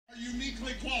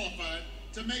uniquely qualified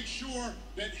to make sure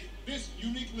that this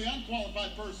uniquely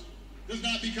unqualified person does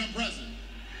not become president.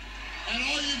 And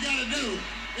all you've got to do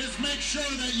is make sure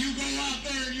that you go out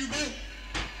there and you vote.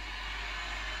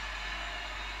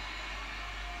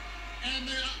 And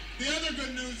the other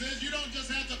good news is you don't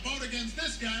just have to vote against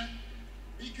this guy,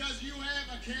 because you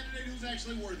have a candidate who's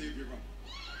actually worthy of your vote.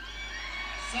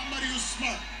 Somebody who's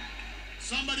smart,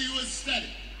 somebody who is steady,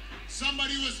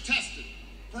 somebody who is tested,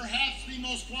 perhaps the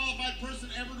most qualified person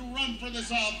ever to run for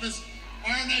this office,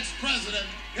 our next president,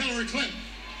 Hillary Clinton.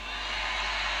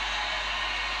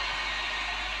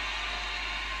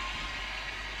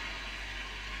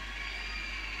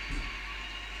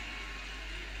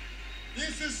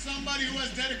 This is somebody who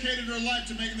has dedicated her life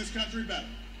to making this country better.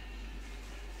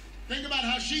 Think about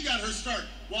how she got her start.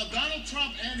 While Donald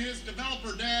Trump and his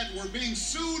developer dad were being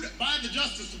sued by the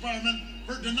Justice Department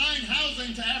for denying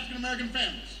housing to African-American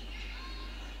families,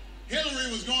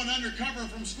 Hillary was going undercover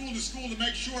from school to school to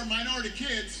make sure minority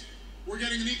kids were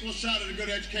getting an equal shot at a good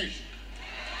education.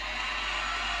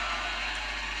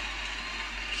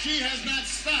 She has not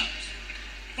stopped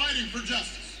fighting for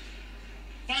justice,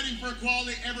 fighting for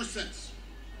equality ever since.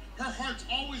 Her heart's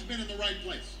always been in the right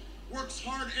place. Works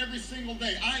hard every single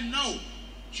day. I know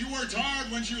she worked hard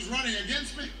when she was running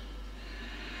against me.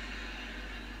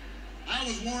 I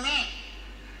was worn out.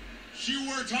 She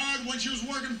worked hard when she was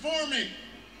working for me.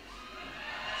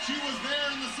 She was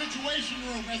there in the Situation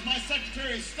Room as my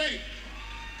Secretary of State,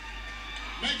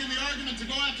 making the argument to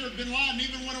go after bin Laden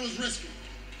even when it was risky.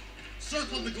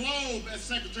 Circled the globe as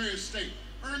Secretary of State.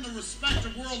 Earned the respect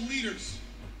of world leaders.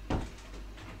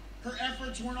 Her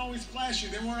efforts weren't always flashy.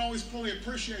 They weren't always fully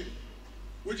appreciated,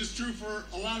 which is true for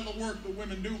a lot of the work that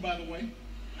women do, by the way.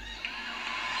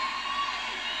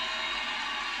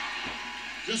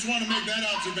 Just want to make that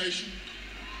observation.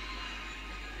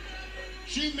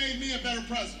 She made me a better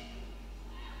president.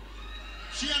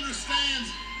 She understands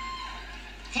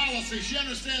policy. She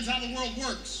understands how the world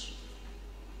works.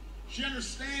 She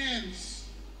understands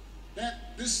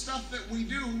that this stuff that we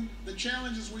do, the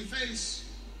challenges we face,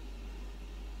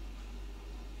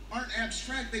 aren't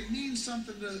abstract. They mean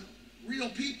something to real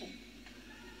people.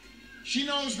 She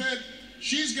knows that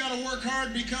she's got to work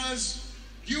hard because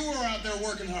you are out there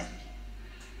working hard.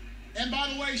 And by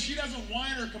the way, she doesn't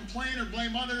whine or complain or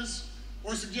blame others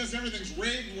or suggest everything's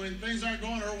rigged when things aren't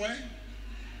going her way.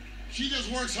 She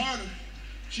just works harder.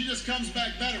 She just comes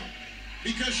back better,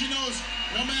 because she knows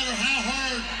no matter how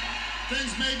hard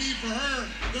things may be for her,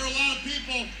 there are a lot of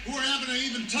people who are having an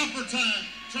even tougher time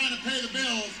trying to pay the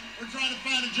bills, or trying to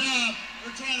find a job,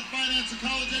 or trying to finance a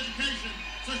college education.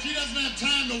 So she doesn't have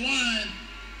time to whine.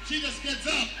 She just gets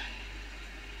up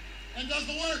and does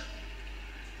the work.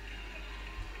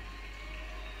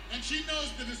 And she knows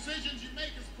the decisions you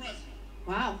make as president.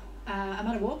 Wow.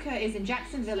 Amanda Walker is in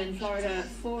Jacksonville in Florida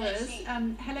for us.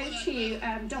 Hello to you.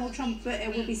 Donald Trump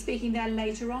will be speaking there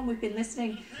later on. We've been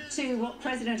listening to what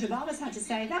President Obama's had to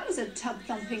say. That was a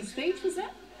tub-thumping speech, was it?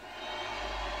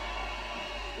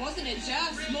 Wasn't it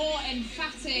just more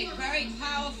emphatic, very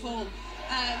powerful?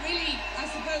 Really, I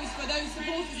suppose, for those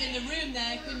supporters in the room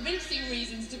there, convincing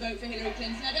reasons to vote for Hillary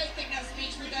Clinton. I don't think that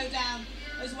speech will go down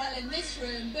as well in this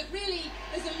room, but really,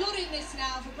 there's a lot in this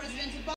now for President Obama.